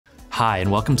Hi,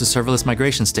 and welcome to Serverless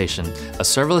Migration Station, a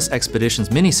Serverless Expeditions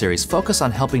miniseries focused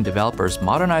on helping developers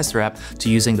modernize their app to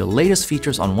using the latest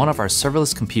features on one of our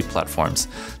serverless compute platforms.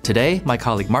 Today, my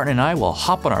colleague Martin and I will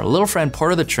hop on our little friend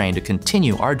Porter the train to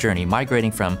continue our journey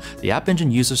migrating from the App Engine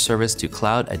user service to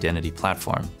Cloud Identity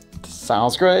Platform.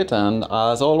 Sounds great, and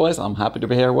as always, I'm happy to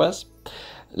be here, Wes.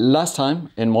 Last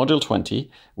time, in Module 20,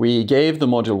 we gave the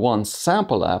Module 1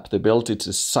 sample app the ability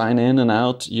to sign in and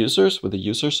out users with the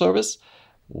user service.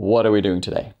 What are we doing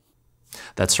today?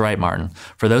 That's right, Martin.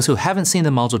 For those who haven't seen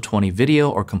the Module 20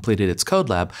 video or completed its code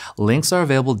lab, links are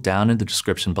available down in the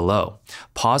description below.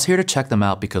 Pause here to check them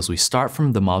out because we start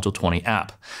from the Module 20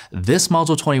 app. This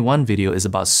Module 21 video is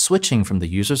about switching from the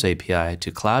Users API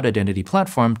to Cloud Identity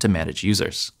Platform to manage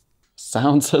users.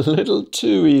 Sounds a little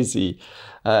too easy.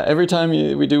 Every time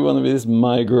we do one of these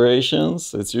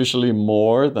migrations, it's usually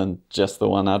more than just the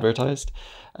one advertised.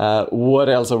 What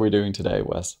else are we doing today,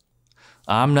 Wes?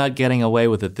 I'm not getting away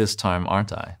with it this time,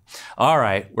 aren't I? All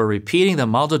right, we're repeating the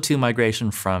Module 2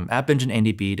 migration from App Engine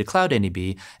NDB to Cloud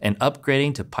NDB and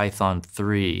upgrading to Python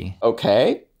 3.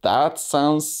 Okay, that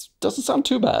doesn't sound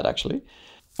too bad, actually.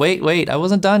 Wait, I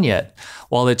wasn't done yet.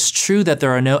 While it's true that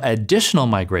there are no additional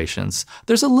migrations,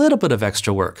 there's a little bit of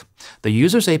extra work. The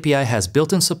Users API has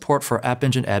built-in support for App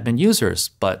Engine admin users,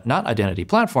 but not Identity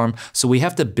Platform, so we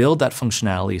have to build that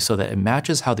functionality so that it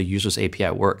matches how the Users API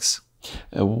works.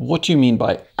 What do you mean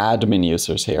by admin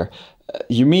users here?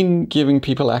 You mean giving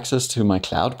people access to my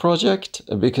cloud project?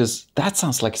 Because that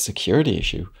sounds like a security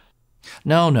issue.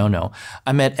 No.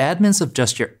 I meant admins of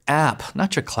just your app,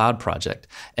 not your cloud project.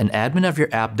 An admin of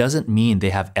your app doesn't mean they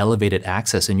have elevated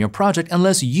access in your project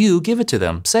unless you give it to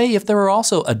them. Say if they were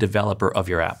also a developer of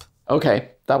your app. Okay,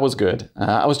 that was good.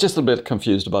 I was just a bit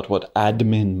confused about what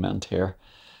admin meant here.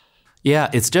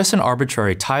 Yeah, it's just an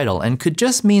arbitrary title and could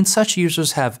just mean such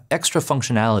users have extra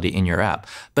functionality in your app,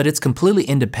 but it's completely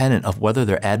independent of whether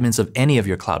they're admins of any of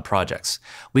your cloud projects.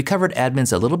 We covered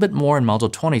admins a little bit more in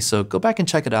Module 20, so go back and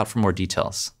check it out for more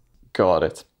details. Got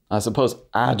it. I suppose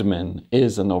admin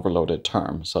is an overloaded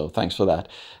term, so thanks for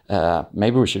that.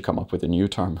 Maybe we should come up with a new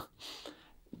term.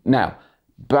 Now,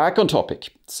 back on topic.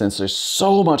 Since there's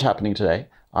so much happening today,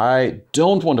 I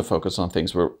don't want to focus on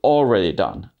things we're already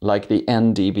done, like the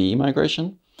NDB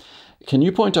migration. Can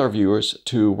you point our viewers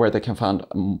to where they can find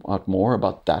out more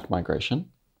about that migration?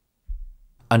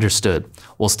 Understood.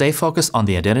 We'll stay focused on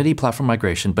the Identity Platform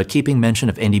migration, but keeping mention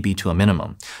of NDB to a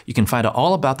minimum. You can find out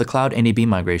all about the Cloud NDB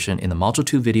migration in the Module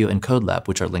 2 video and code lab,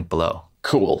 which are linked below.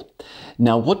 Cool.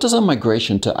 Now, what does a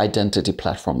migration to Identity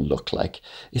Platform look like?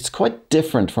 It's quite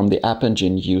different from the App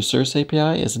Engine Users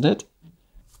API, isn't it?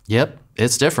 Yep,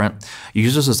 it's different.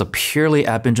 Users is a purely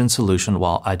App Engine solution,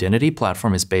 while Identity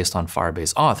Platform is based on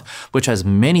Firebase Auth, which has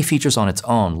many features on its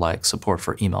own, like support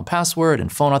for email password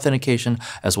and phone authentication,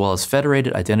 as well as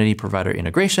federated identity provider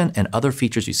integration and other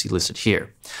features you see listed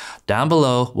here. Down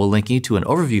below, we'll link you to an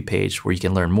overview page where you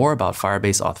can learn more about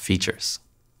Firebase Auth features.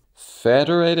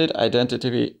 Federated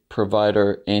identity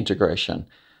provider integration.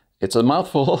 It's a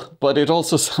mouthful, but it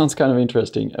also sounds kind of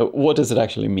interesting. What does it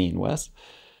actually mean, Wes?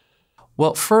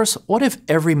 Well, first, what if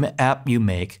every app you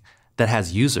make that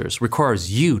has users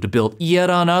requires you to build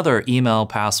yet another email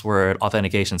password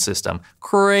authentication system?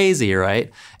 Crazy,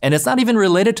 right? And it's not even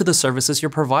related to the services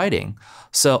you're providing.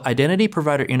 So identity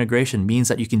provider integration means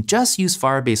that you can just use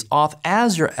Firebase Auth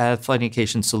as your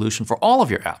authentication solution for all of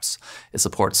your apps. It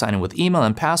supports signing with email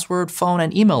and password, phone,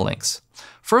 and email links.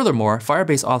 Furthermore,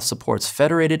 Firebase Auth supports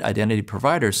federated identity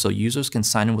providers so users can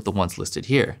sign in with the ones listed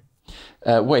here.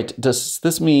 Wait, does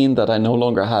this mean that I no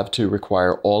longer have to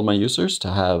require all my users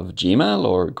to have Gmail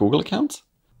or Google accounts?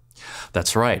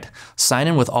 That's right. Sign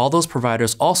in with all those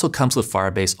providers also comes with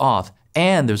Firebase Auth,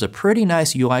 and there's a pretty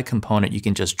nice UI component you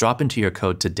can just drop into your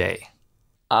code today.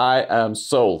 I am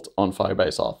sold on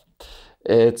Firebase Auth.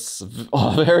 It's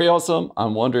very awesome.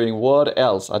 I'm wondering what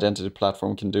else Identity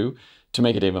Platform can do to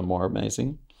make it even more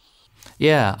amazing.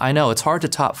 Yeah, I know. It's hard to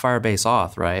top Firebase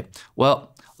Auth, right?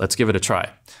 Well, let's give it a try.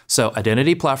 So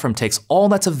Identity Platform takes all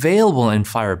that's available in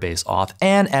Firebase Auth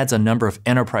and adds a number of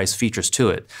enterprise features to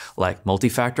it, like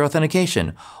multi-factor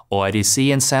authentication,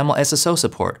 OIDC and SAML SSO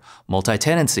support,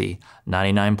 multi-tenancy,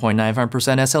 99.95%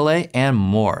 SLA, and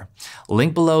more.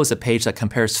 Link below is a page that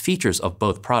compares features of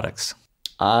both products.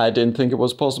 I didn't think it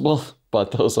was possible,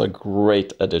 but those are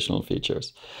great additional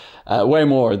features. Way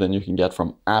more than you can get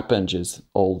from App Engine's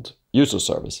old user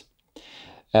service.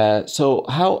 So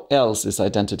how else is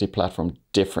Identity Platform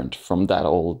different from that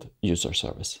old user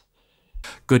service?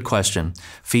 Good question.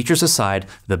 Features aside,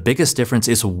 the biggest difference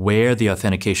is where the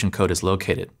authentication code is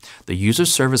located. The user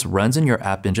service runs in your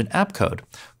App Engine app code.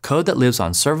 Code that lives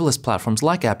on serverless platforms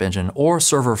like App Engine or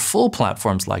server-full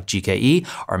platforms like GKE,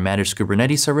 or managed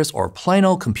Kubernetes service, or plain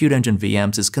old Compute Engine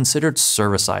VMs is considered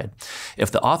server-side.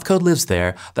 If the auth code lives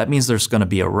there, that means there's going to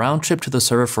be a round trip to the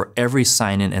server for every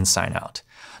sign-in and sign-out.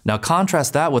 Now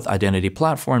contrast that with Identity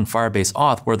Platform and Firebase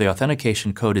Auth, where the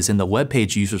authentication code is in the web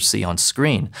page users see on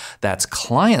screen. That's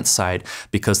client-side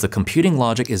because the computing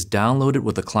logic is downloaded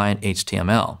with the client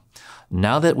HTML.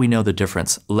 Now that we know the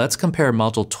difference, let's compare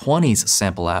Module 20's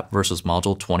sample app versus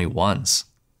Module 21's.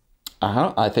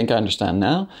 I think I understand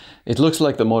now. It looks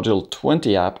like the Module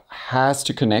 20 app has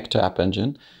to connect to App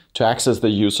Engine to access the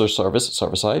user service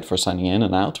server-side for signing in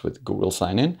and out with Google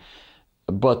Sign-In.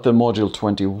 But the Module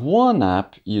 21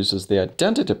 app uses the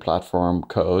Identity Platform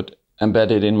code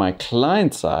embedded in my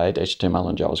client-side HTML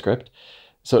and JavaScript.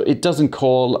 So it doesn't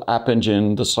call App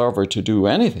Engine, the server, to do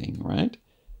anything, right?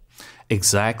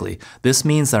 Exactly. This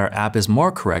means that our app is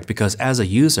more correct because as a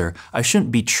user, I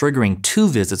shouldn't be triggering 2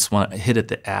 visits when I hit at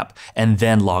the app and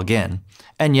then log in.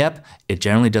 And yep, it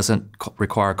generally doesn't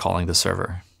require calling the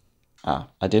server. I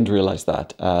didn't realize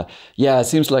that. Yeah, it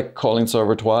seems like calling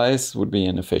server twice would be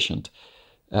inefficient.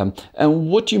 And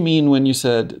what do you mean when you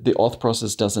said the auth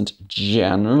process doesn't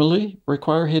generally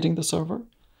require hitting the server?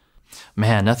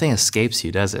 Man, nothing escapes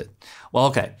you, does it? Well,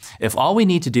 okay, if all we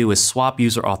need to do is swap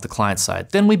user off the client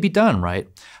side, then we'd be done, right?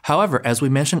 However, as we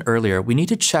mentioned earlier, we need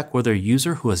to check whether a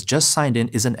user who has just signed in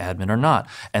is an admin or not,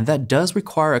 and that does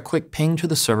require a quick ping to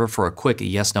the server for a quick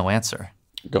yes/no answer.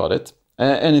 Got it.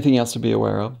 Anything else to be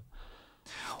aware of?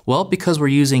 Well, because we're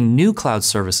using new cloud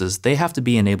services, they have to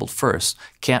be enabled first.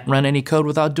 Can't run any code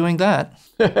without doing that.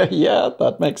 Yeah,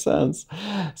 that makes sense.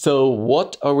 So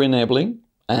what are we enabling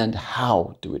and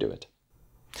how do we do it?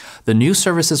 The new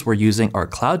services we're using are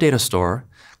Cloud Data Store,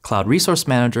 Cloud Resource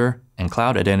Manager, and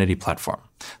Cloud Identity Platform.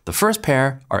 The first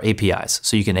pair are APIs,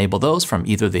 so you can enable those from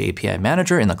either the API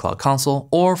Manager in the Cloud Console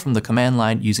or from the command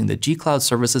line using the gcloud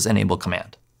services enable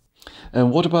command.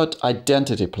 And what about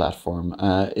Identity Platform?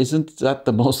 Isn't that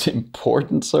the most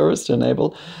important service to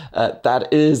enable?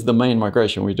 That is the main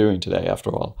migration we're doing today, after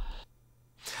all.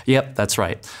 Yep, that's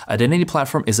right. Identity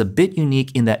Platform is a bit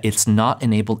unique in that it's not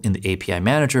enabled in the API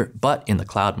Manager, but in the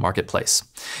Cloud Marketplace.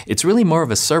 It's really more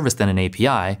of a service than an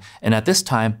API, and at this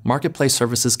time, Marketplace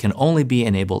services can only be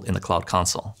enabled in the Cloud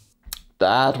Console.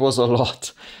 That was a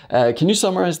lot. Can you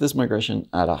summarize this migration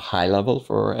at a high level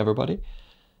for everybody?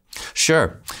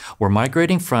 Sure. We're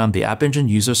migrating from the App Engine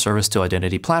user service to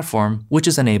Identity Platform, which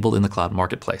is enabled in the Cloud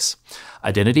Marketplace.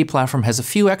 Identity Platform has a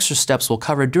few extra steps we'll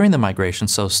cover during the migration,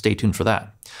 so stay tuned for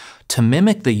that. To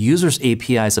mimic the user's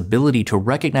API's ability to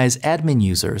recognize admin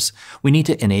users, we need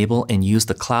to enable and use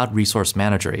the Cloud Resource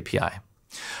Manager API.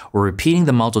 We're repeating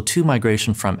the Module 2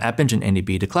 migration from App Engine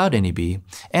NDB to Cloud NDB,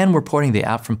 and we're porting the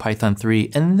app from Python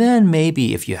 3, and then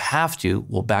maybe, if you have to,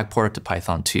 we'll backport it to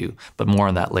Python 2, but more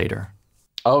on that later.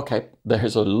 Okay,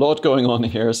 there's a lot going on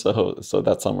here, so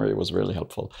that summary was really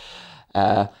helpful.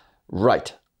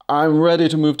 Right, I'm ready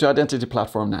to move to Identity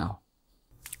Platform now.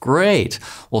 Great.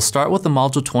 We'll start with the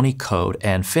Module 20 code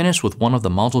and finish with one of the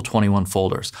Module 21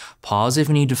 folders. Pause if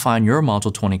you need to find your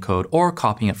Module 20 code or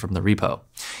copying it from the repo.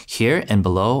 Here and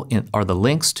below are the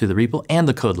links to the repo and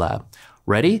the code lab.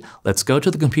 Ready? Let's go to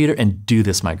the computer and do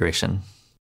this migration.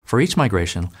 For each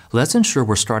migration, let's ensure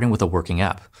we're starting with a working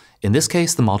app. In this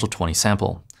case, the Module 20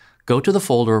 sample. Go to the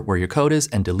folder where your code is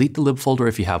and delete the lib folder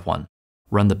if you have one.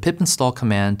 Run the pip install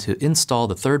command to install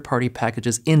the third-party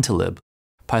packages into lib.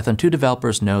 Python 2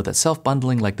 developers know that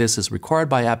self-bundling like this is required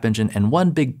by App Engine, and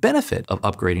one big benefit of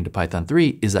upgrading to Python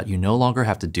 3 is that you no longer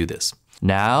have to do this.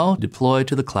 Now deploy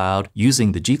to the cloud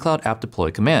using the gcloud app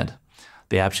deploy command.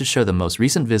 The app should show the most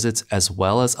recent visits as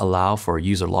well as allow for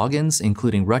user logins,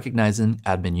 including recognizing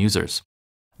admin users.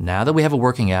 Now that we have a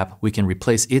working app, we can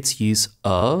replace its use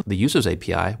of the user's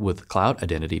API with Cloud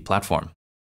Identity Platform.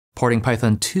 Porting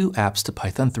Python 2 apps to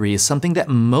Python 3 is something that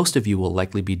most of you will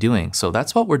likely be doing, so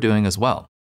that's what we're doing as well.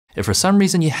 If for some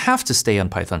reason you have to stay on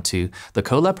Python 2, the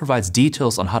code lab provides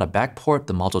details on how to backport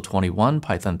the Module 21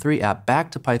 Python 3 app back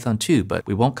to Python 2, but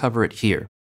we won't cover it here.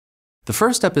 The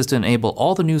first step is to enable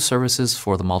all the new services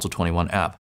for the Module 21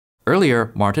 app.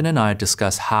 Earlier, Martin and I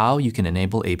discussed how you can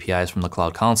enable APIs from the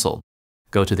Cloud Console.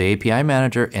 Go to the API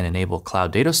Manager and enable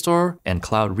Cloud Data Store and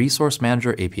Cloud Resource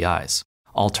Manager APIs.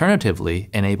 Alternatively,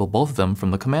 enable both of them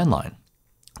from the command line.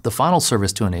 The final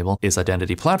service to enable is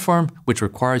Identity Platform, which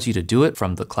requires you to do it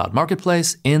from the Cloud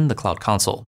Marketplace in the Cloud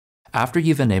Console. After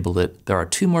you've enabled it, there are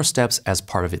 2 more steps as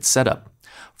part of its setup.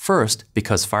 First,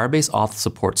 because Firebase Auth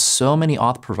supports so many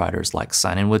auth providers like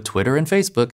sign in with Twitter and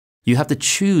Facebook, you have to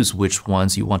choose which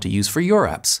ones you want to use for your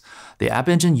apps. The App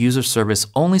Engine user service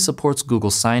only supports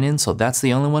Google sign-in, so that's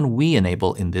the only one we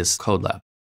enable in this code lab.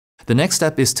 The next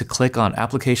step is to click on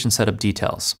Application Setup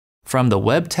Details. From the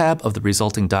Web tab of the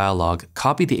resulting dialog,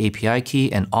 copy the API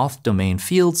key and auth domain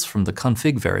fields from the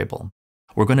config variable.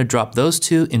 We're going to drop those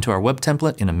two into our web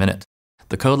template in a minute.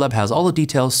 The code lab has all the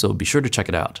details, so be sure to check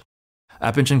it out.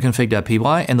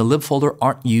 AppEngineConfig.py and the lib folder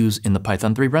aren't used in the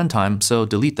Python 3 runtime, so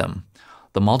delete them.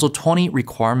 The module 20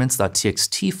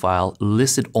 requirements.txt file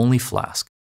listed only Flask.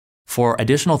 For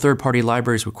additional third-party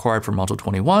libraries required for module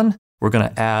 21, we're going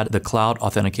to add the Cloud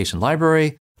Authentication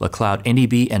Library, the Cloud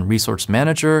NDB and Resource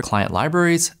Manager client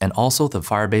libraries, and also the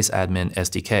Firebase Admin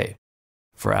SDK.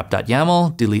 For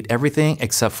app.yaml, delete everything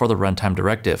except for the runtime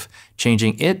directive,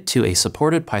 changing it to a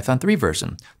supported Python 3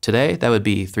 version. Today, that would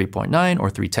be 3.9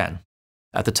 or 3.10.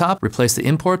 At the top, replace the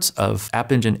imports of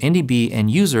App Engine NDB and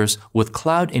users with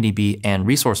Cloud NDB and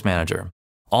Resource Manager.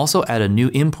 Also add a new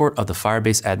import of the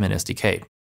Firebase Admin SDK.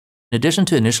 In addition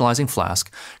to initializing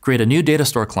Flask, create a new data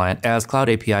store client, as Cloud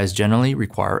APIs generally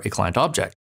require a client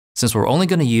object. Since we're only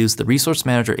going to use the Resource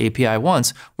Manager API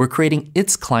once, we're creating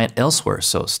its client elsewhere,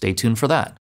 so stay tuned for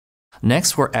that.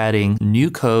 Next, we're adding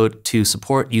new code to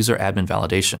support user admin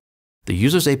validation. The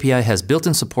Users API has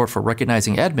built-in support for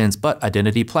recognizing admins, but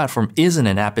Identity Platform isn't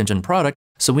an App Engine product,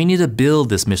 so we need to build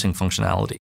this missing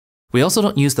functionality. We also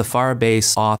don't use the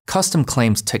Firebase Auth custom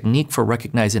claims technique for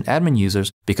recognizing admin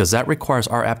users because that requires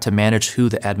our app to manage who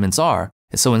the admins are,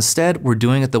 and so instead we're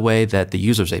doing it the way that the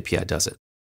Users API does it.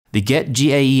 The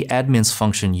getGAE_admins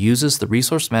function uses the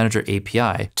Resource Manager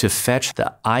API to fetch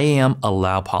the IAM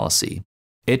allow policy.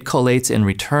 It collates and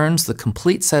returns the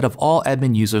complete set of all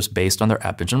admin users based on their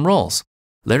App Engine roles.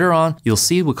 Later on, you'll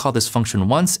see we call this function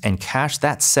once and cache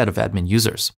that set of admin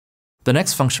users. The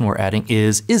next function we're adding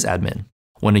is isAdmin.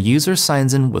 When a user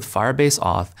signs in with Firebase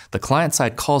Auth, the client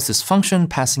side calls this function,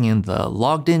 passing in the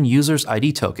logged in user's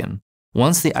ID token.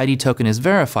 Once the ID token is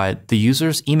verified, the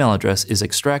user's email address is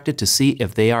extracted to see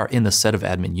if they are in the set of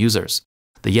admin users.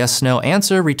 The yes/no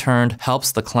answer returned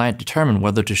helps the client determine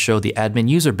whether to show the admin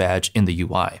user badge in the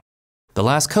UI. The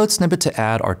last code snippet to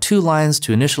add are 2 lines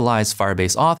to initialize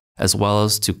Firebase Auth, as well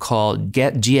as to call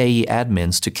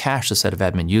getGAE_admins to cache the set of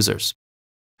admin users.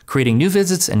 Creating new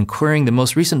visits and querying the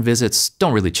most recent visits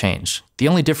don't really change. The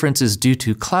only difference is due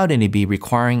to Cloud NDB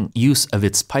requiring use of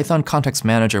its Python context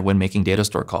manager when making data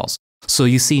store calls. So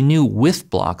you see new with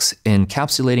blocks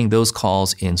encapsulating those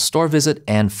calls in store visit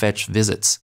and fetch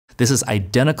visits. This is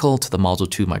identical to the Module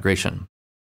 2 migration.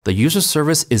 The user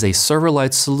service is a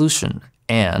serverless solution,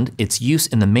 and its use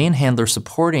in the main handler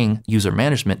supporting user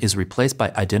management is replaced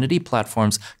by Identity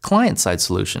Platform's client-side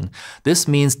solution. This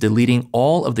means deleting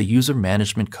all of the user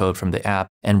management code from the app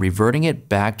and reverting it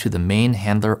back to the main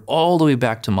handler all the way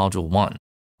back to Module 1.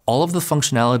 All of the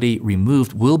functionality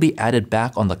removed will be added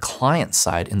back on the client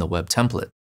side in the web template.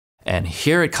 And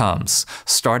here it comes,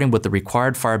 starting with the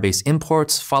required Firebase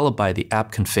imports, followed by the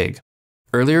app config.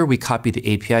 Earlier, we copied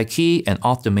the API key and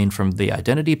auth domain from the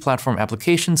Identity Platform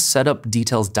application setup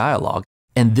details dialog,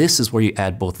 and this is where you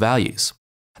add both values.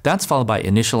 That's followed by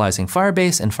initializing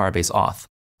Firebase and Firebase Auth.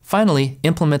 Finally,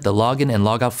 implement the login and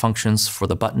logout functions for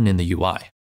the button in the UI.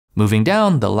 Moving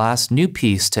down, the last new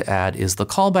piece to add is the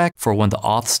callback for when the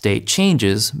auth state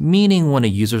changes, meaning when a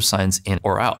user signs in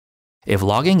or out. If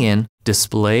logging in,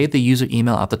 display the user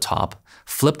email at the top,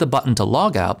 flip the button to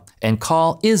log out, and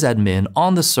call isAdmin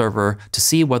on the server to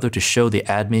see whether to show the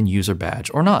admin user badge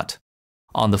or not.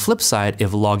 On the flip side,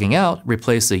 if logging out,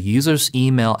 replace the user's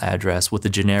email address with the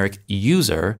generic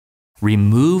user,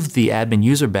 remove the admin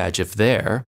user badge if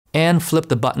there, and flip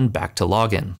the button back to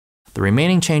login. The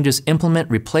remaining changes implement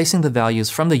replacing the values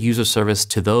from the user service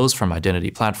to those from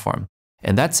Identity Platform.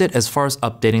 And that's it as far as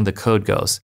updating the code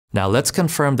goes. Now let's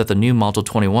confirm that the new Module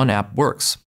 21 app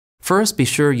works. First, be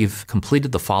sure you've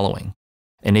completed the following.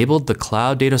 Enabled the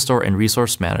Cloud Data Store and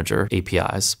Resource Manager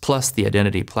APIs, plus the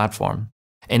Identity Platform.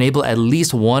 Enable at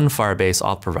least one Firebase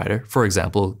Auth provider, for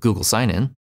example, Google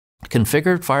Sign-In.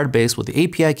 Configured Firebase with the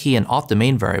API key and auth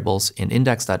domain variables in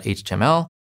index.html.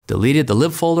 Deleted the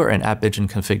lib folder and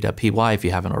AppEngineConfig.py if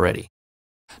you haven't already.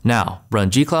 Now,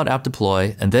 run gcloud app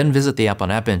deploy and then visit the app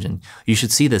on App Engine. You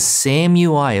should see the same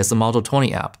UI as the Module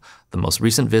 20 app, the most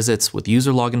recent visits with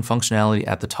user login functionality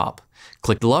at the top.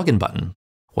 Click the login button.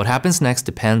 What happens next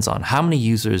depends on how many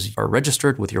users are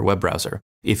registered with your web browser.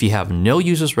 If you have no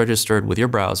users registered with your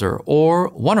browser, or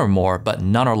one or more but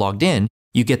none are logged in,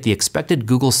 you get the expected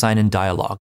Google sign-in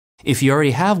dialog. If you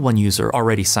already have one user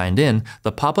already signed in,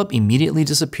 the pop-up immediately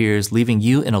disappears, leaving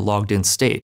you in a logged in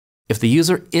state. If the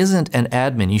user isn't an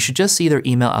admin, you should just see their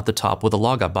email at the top with a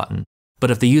logout button.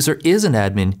 But if the user is an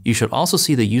admin, you should also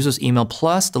see the user's email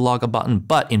plus the logout button,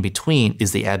 but in between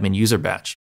is the admin user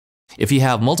badge. If you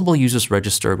have multiple users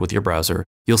registered with your browser,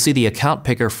 you'll see the account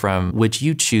picker from which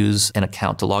you choose an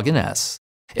account to log in as.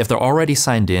 If they're already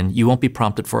signed in, you won't be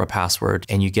prompted for a password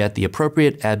and you get the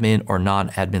appropriate admin or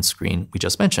non-admin screen we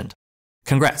just mentioned.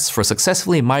 Congrats for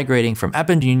successfully migrating from App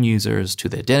Engine users to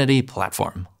the Identity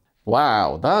platform.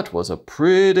 Wow, that was a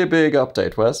pretty big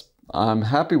update, Wes. I'm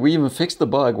happy we even fixed the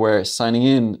bug where signing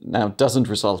in now doesn't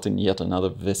result in yet another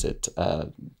visit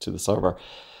to the server.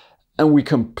 And we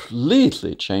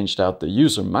completely changed out the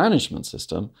user management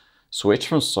system, switched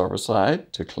from server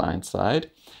side to client side,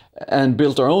 and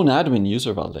built our own admin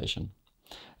user validation.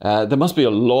 There must be a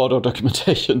lot of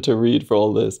documentation to read for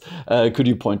all this. Could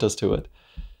you point us to it?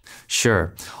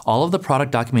 Sure. All of the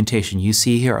product documentation you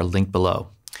see here are linked below.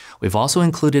 We've also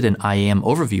included an IAM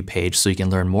overview page so you can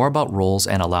learn more about roles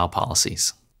and allow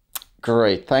policies.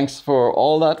 Great. Thanks for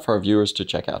all that for our viewers to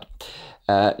check out.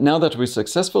 Now that we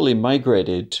successfully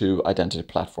migrated to Identity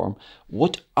Platform,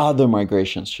 what other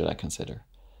migrations should I consider?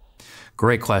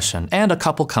 Great question, and a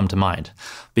couple come to mind.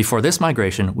 Before this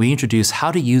migration, we introduced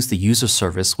how to use the user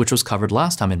service, which was covered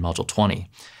last time in Module 20.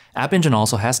 App Engine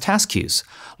also has task queues.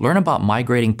 Learn about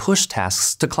migrating push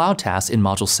tasks to cloud tasks in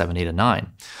Modules 7, 8, and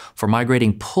 9. For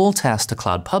migrating pull tasks to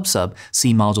Cloud PubSub,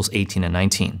 see Modules 18 and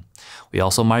 19. We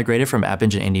also migrated from App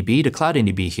Engine NDB to Cloud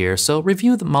NDB here, so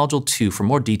review the Module 2 for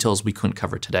more details we couldn't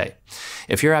cover today.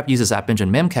 If your app uses App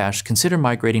Engine Memcache, consider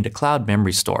migrating to Cloud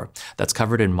Memory Store. That's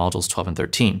covered in Modules 12 and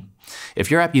 13.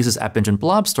 If your app uses App Engine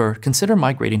Blob Store, consider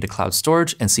migrating to Cloud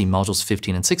Storage and see Modules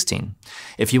 15 and 16.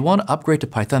 If you want to upgrade to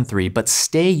Python 3 but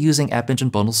stay using App Engine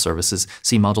Bundle Services,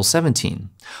 see Module 17.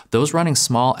 Those running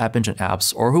small App Engine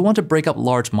apps or who want to break up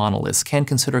large monoliths can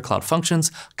consider Cloud Functions,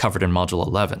 covered in Module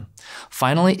 11.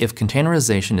 Finally, if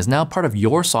containerization is now part of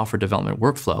your software development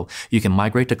workflow, you can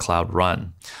migrate to Cloud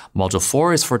Run. Module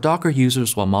 4 is for Docker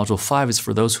users, while Module 5 is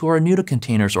for those who are new to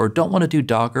containers or don't want to do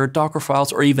Docker, Docker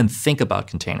files, or even think about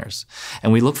containers.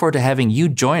 And we look forward to having you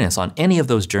join us on any of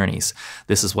those journeys.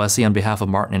 This is Wesley on behalf of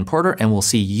Martin and Porter, and we'll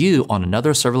see you on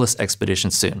another Serverless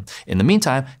Expedition soon. In the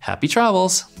meantime, happy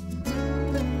travels!